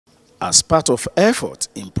As part of effort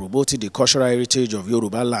in promoting the cultural heritage of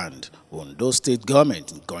Yoruba land, Ondo State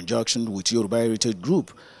government, in conjunction with Yoruba Heritage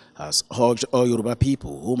Group, has urged all Yoruba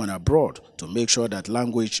people, home and abroad, to make sure that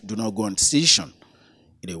language do not go on extinction.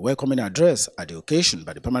 In a welcoming address at the occasion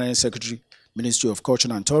by the Permanent Secretary, Ministry of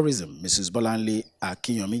Culture and Tourism, Mrs. Bolanle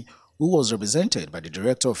Akinyomi, who was represented by the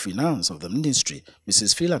Director of Finance of the ministry,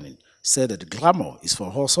 Mrs. Filanin, said that the glamour is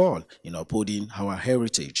for us all in upholding our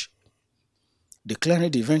heritage. Declaring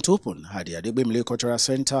the event open at the Aregbesola Cultural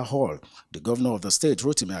Center Hall, the governor of the state,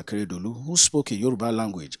 Rotimi Akeredolu, who spoke in Yoruba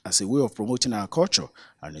language as a way of promoting our culture,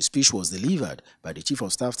 and his speech was delivered by the Chief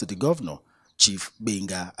of Staff to the governor, Chief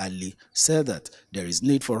Benga Ali, said that there is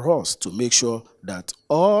need for us to make sure that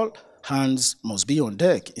all hands must be on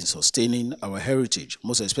deck in sustaining our heritage,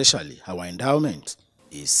 most especially our endowment.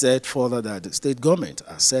 He said further that the state government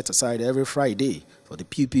has set aside every Friday for the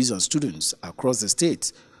pupils and students across the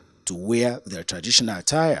state to wear their traditional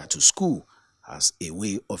attire to school as a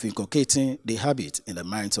way of inculcating the habit in the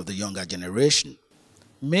minds of the younger generation.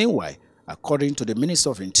 Meanwhile, according to the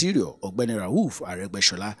Minister of Interior, Ogbeni Rauf,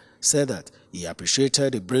 Aregbesola said that he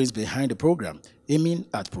appreciated the brains behind the program, aiming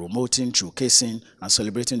at promoting, showcasing, and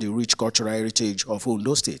celebrating the rich cultural heritage of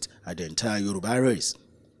Ondo State and the entire Yoruba race.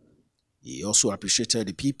 He also appreciated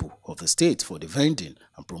the people of the state for defending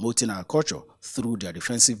and promoting our culture through their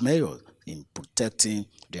defensive measures in protecting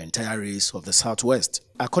the entire race of the Southwest.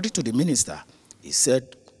 According to the minister, he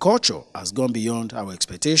said culture has gone beyond our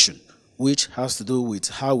expectation, which has to do with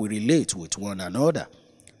how we relate with one another.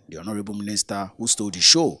 The Honorable Minister, who stole the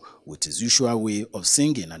show with his usual way of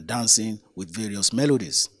singing and dancing with various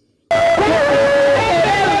melodies.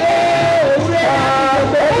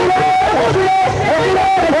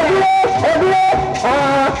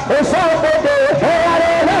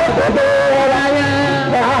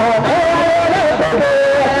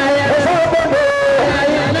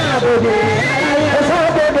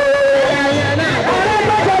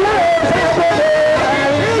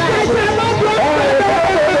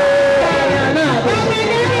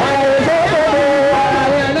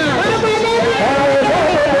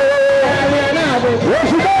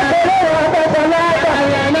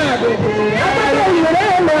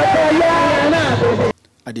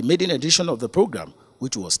 At the maiden edition of the program,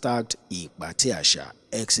 which was tagged Ipate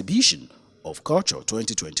Exhibition of Culture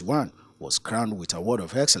 2021, was crowned with Award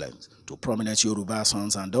of Excellence to prominent Yoruba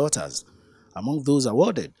sons and daughters. Among those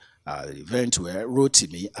awarded at the event were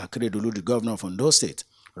Rotimi Akeredolu, the governor of Ondo State,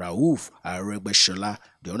 Rauf Aregbesola,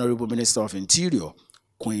 the Honorable Minister of Interior,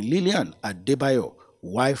 Queen Lillian Adebayo,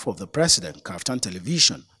 wife of the President, Kaftan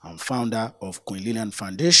Television, and founder of Queen Lillian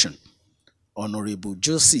Foundation, Honorable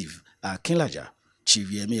Joseph Akinlaja, Chief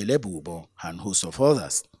Yemi Elebubo, and host of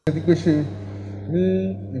others.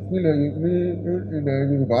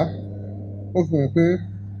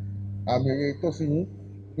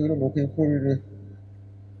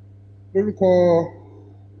 Lórúkọ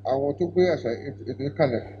àwọn tó gbé àṣà ètò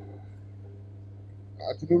kalẹ̀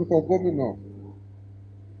àti lórúkọ gómìnà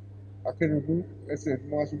Akeredolu ẹsẹ̀ tí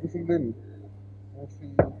wọ́n aṣojú fún lẹ́nu wọ́n fi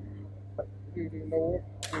ilé lọ́wọ́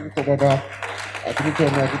lórúkọ bàbá àti lórúkọ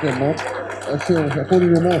ọmọ àti tẹ̀mọ́ ẹsẹ̀ ẹ̀kọ́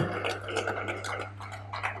rírẹ náà.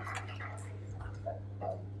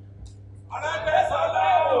 Aregbesola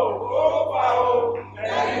o, ó fà o,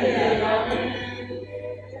 ẹ̀yin èèyàn mi.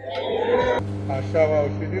 Àṣà wa ò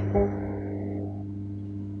ṣe ní kú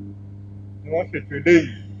ni wọ́n ṣètò eléyìí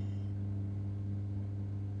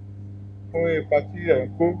fún ipa tí ẹ̀ ń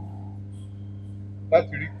kó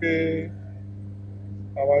láti rí pé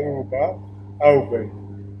àwa Yorùbá a ò gbẹ̀yìn.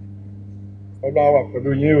 Ọlọ́run wà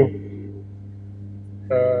pẹ̀lú yín o.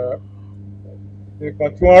 Ipa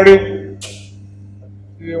tí wọ́n rí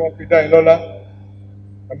tí wọ́n fi dá yín lọ́lá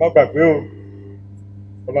ẹ má gbàgbé o.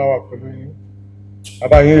 Ọlọ́run wà pẹ̀lú yín.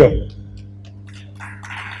 Bàbá yín yọ̀.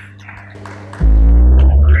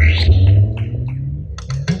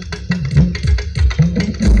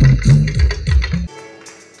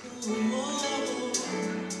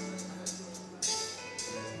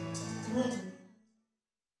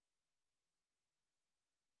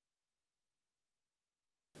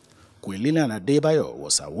 Queen Lillian Adebayo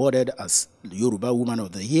was awarded as the Yoruba Woman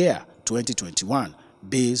of the Year 2021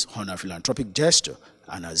 based on her philanthropic gesture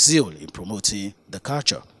and her zeal in promoting the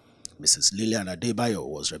culture. Mrs. Lillian Adebayo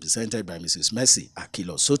was represented by Mrs. Mercy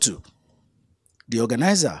Akilo Sotu. The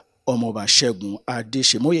organizer, Omoba Segun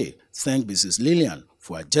Adeshemoye, thanked Mrs. Lillian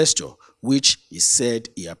for her gesture, which he said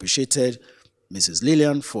he appreciated Mrs.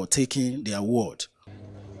 Lillian for taking the award.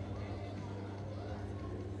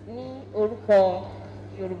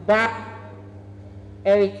 Yoruba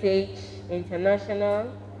Heritage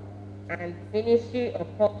International and Ministry of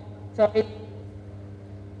Tourism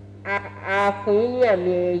A fún yín ní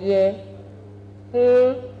àmì ẹ̀yẹ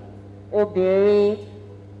fún obìnrin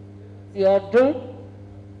ti ọdún.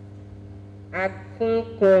 A fún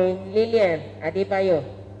Queen Lillian Adébáyọ̀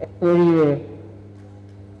ẹ kú oríire.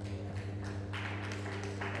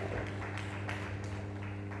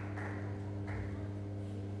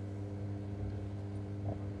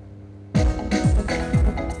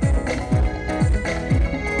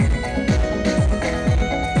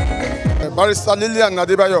 Barrister Lillian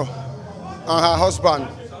Adebayo and her husband,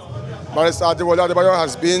 Barrister Adewale Adebayo,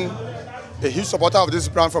 has been a huge supporter of this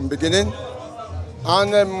brand from the beginning.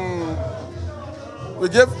 And we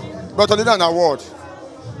gave Dr. Lillian an award,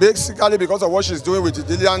 basically because of what she's doing with the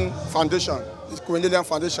Lillian Foundation, the Queen Lillian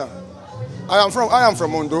Foundation. I am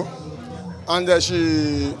from Ondo, and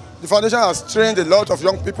the foundation has trained a lot of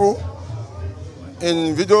young people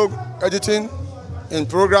in video editing, in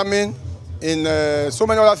programming, in so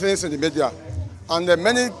many other things in the media. And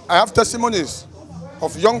I have testimonies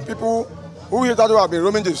of young people who hitherto have been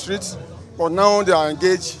roaming the streets, but now they are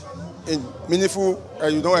engaged in meaningful,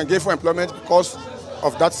 gainful employment because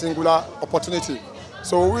of that singular opportunity.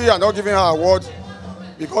 So we are not giving her an award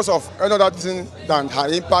because of any other thing than her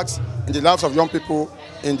impact in the lives of young people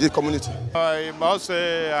in the community. I must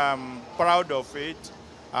say I'm proud of it.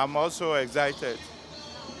 I'm also excited.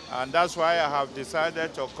 And that's why I have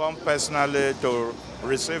decided to come personally to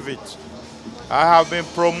receive it. I have been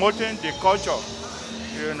promoting the culture,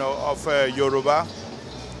 of Yoruba,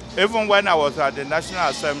 even when I was at the National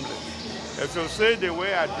Assembly. If you see the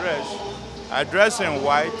way I dress in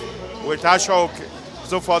white with ashoke.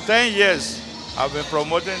 So for 10 years, I've been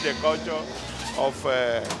promoting the culture of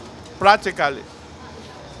practically.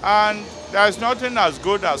 And there's nothing as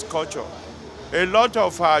good as culture. A lot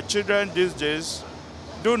of our children these days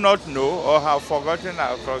do not know or have forgotten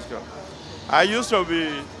our culture. I used to be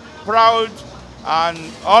proud and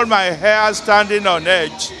all my hair standing on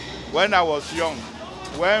edge when I was young,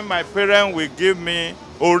 when my parents would give me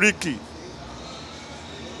oriki.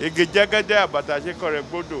 Igijegede abataje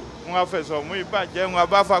koregbodo, wọ́n fẹ̀sọ̀ mú ìbàjẹ́, wọ́n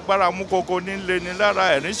bá fagbára mú koko nílé ní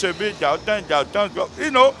lára ẹ̀rín ṣe bí ìjà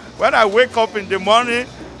ọ̀tán. When I wake up in the morning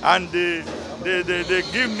and they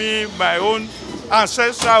give me my own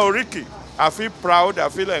ancestral oriki, I feel proud, I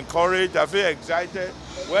feel encouraged, I feel excited.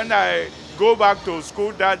 When I go back to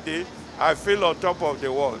school that day, I feel on top of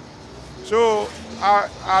the world. So our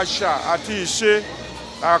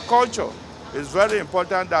culture is very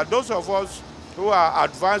important that those of us who are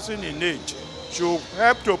advancing in age should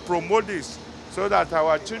help to promote this so that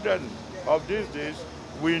our children of these days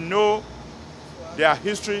will know their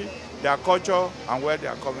history, their culture, and where they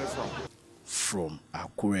are coming from. From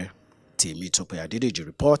Akure, Temitope Adedeji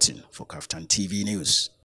reporting for Kaftan TV News.